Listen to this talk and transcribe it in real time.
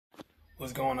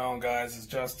What's going on, guys? It's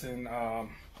Justin.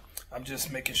 I'm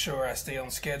just making sure I stay on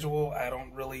schedule. I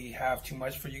don't really have too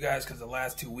much for you guys because the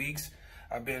last 2 weeks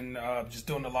I've been just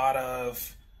doing a lot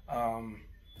of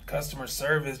customer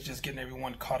service, just getting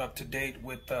everyone caught up to date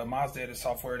with Mazda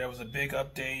software. There was a big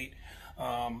update.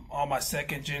 All my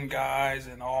second gen guys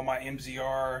and all my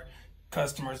MZR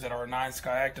customers that are 9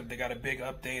 Sky active, they got a big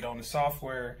update on the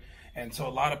software. And so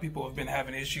a lot of people have been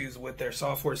having issues with their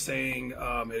software saying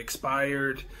it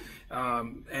expired.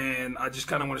 And I just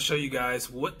kind of want to show you guys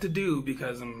what to do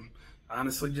because I'm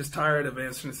honestly just tired of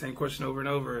answering the same question over and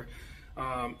over.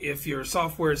 If your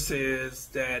software says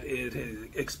that it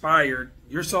has expired,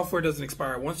 your software doesn't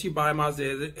expire. Once you buy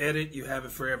Mazda Edit, you have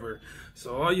it forever.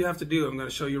 So all you have to do, I'm going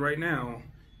to show you right now,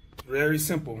 very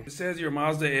simple. It says your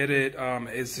Mazda Edit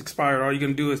is expired. All you're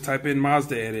going to do is type in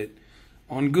Mazda Edit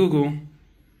on Google.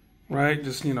 Right,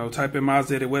 just type in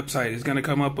Mazda Edit website. It's going to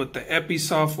come up with the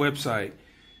Episoft website.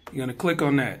 You're going to click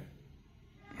on that.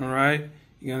 All right,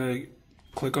 you're going to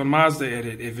click on Mazda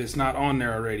Edit if it's not on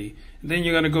there already. And then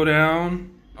you're going to go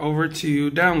down over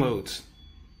to downloads.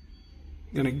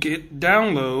 You're going to get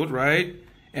download, right?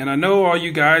 And I know all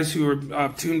you guys who are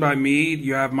tuned by me,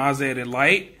 you have Mazda Edit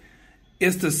Lite.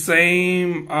 It's the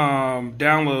same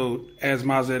download as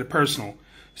Mazda Edit Personal.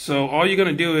 So all you're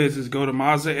going to do is go to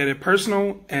Mazda Edit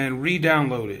Personal and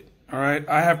re-download it. All right.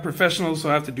 I have Professional, so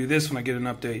I have to do this when I get an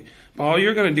update. But all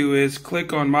you're going to do is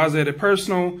click on Mazda Edit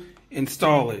Personal,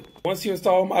 install it. Once you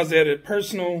install Mazda Edit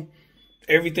Personal,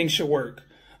 everything should work.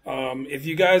 If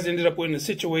you guys ended up in a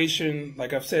situation,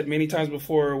 like I've said many times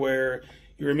before, where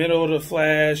you're in the middle of the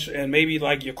flash and maybe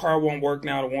like your car won't work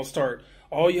now, it won't start,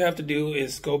 all you have to do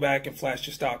is go back and flash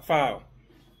your stock file.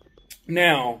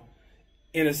 Now,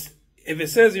 if it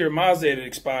says your Mazda Edit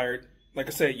expired, like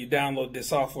I said, you download this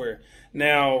software.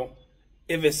 Now,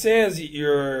 if it says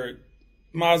your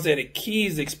Mazda Edit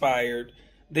keys expired,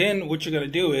 then what you're going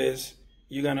to do is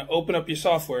you're going to open up your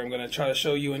software. I'm going to try to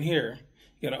show you in here.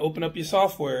 You're going to open up your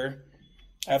software.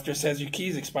 After it says your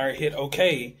keys expired, hit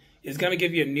OK. It's going to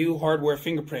give you a new hardware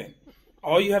fingerprint.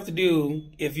 All you have to do,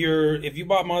 if you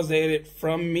bought Mazda Edit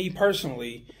from me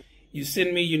personally, you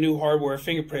send me your new hardware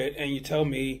fingerprint and you tell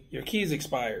me your keys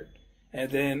expired. And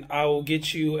then I will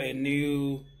get you a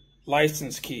new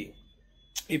license key.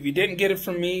 If you didn't get it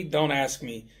from me, don't ask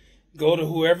me. Go to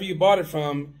whoever you bought it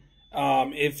from.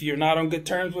 If you're not on good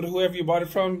terms with whoever you bought it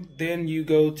from, then you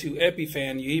go to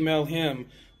EpiFan. You email him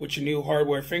with your new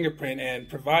hardware fingerprint and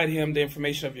provide him the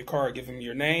information of your car. Give him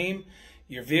your name,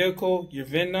 your vehicle, your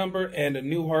VIN number, and a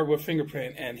new hardware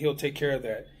fingerprint, and he'll take care of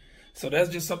that. So that's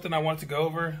just something I wanted to go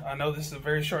over. I know this is a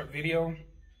very short video,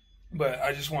 but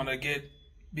I just want to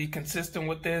be consistent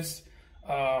with this.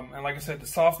 And like I said, the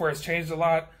software has changed a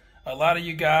lot. A lot of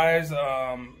you guys,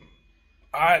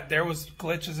 there was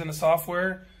glitches in the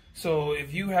software. So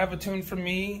if you have a tune from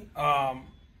me,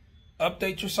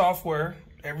 update your software.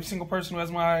 Every single person who has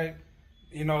a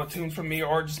tune from me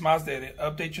or just Mazda Edit,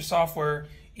 update your software.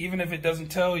 Even if it doesn't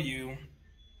tell you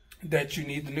that you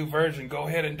need the new version, go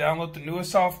ahead and download the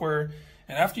newest software.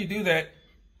 And after you do that,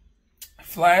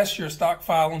 flash your stock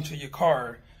file into your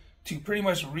car to pretty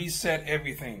much reset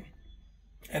everything.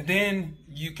 And then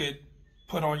you could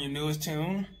put on your newest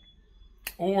tune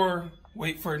or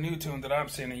wait for a new tune that I'm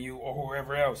sending you or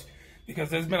whoever else, because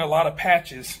there's been a lot of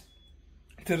patches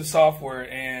to the software,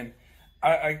 and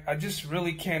I just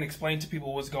really can't explain to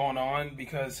people what's going on,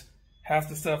 because half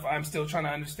the stuff I'm still trying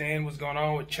to understand what's going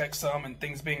on with checksum and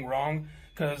things being wrong,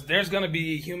 because there's going to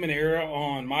be human error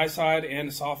on my side and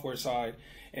the software side.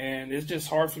 And it's just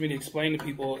hard for me to explain to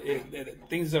people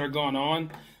things that are going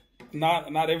on.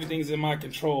 Not everything's in my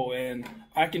control, and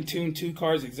I can tune 2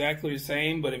 cars exactly the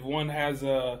same, but if one has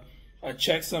a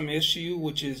checksum issue,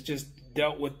 which is just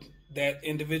dealt with that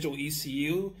individual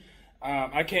ECU,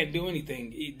 I can't do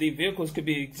anything. The vehicles could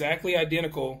be exactly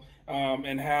identical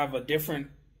and have a different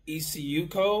ECU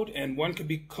code, and one could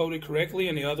be coded correctly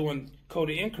and the other one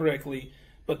coded incorrectly,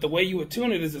 but the way you would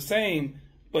tune it is the same,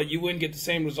 but you wouldn't get the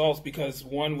same results because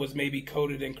one was maybe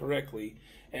coded incorrectly.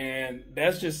 And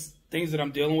that's just things that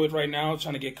I'm dealing with right now,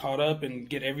 trying to get caught up and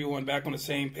get everyone back on the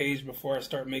same page before I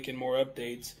start making more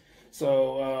updates.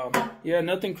 So, yeah,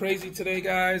 nothing crazy today,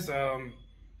 guys.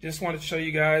 Just wanted to show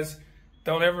you guys,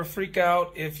 don't ever freak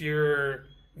out if your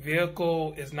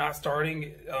vehicle is not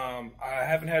starting. I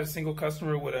haven't had a single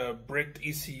customer with a bricked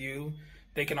ECU.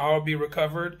 They can all be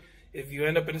recovered. If you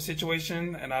end up in a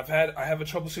situation, and I have a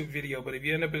troubleshoot video, but if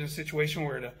you end up in a situation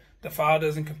where the file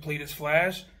doesn't complete its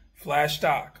flash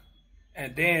stock.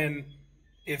 And then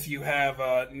if you have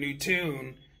a new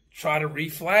tune, try to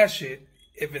reflash it.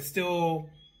 If it's still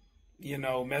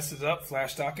messes up,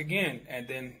 flash stock again, and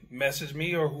then message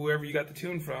me or whoever you got the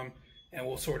tune from, and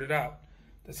we'll sort it out.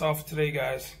 That's all for today,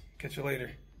 guys. Catch you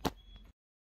later.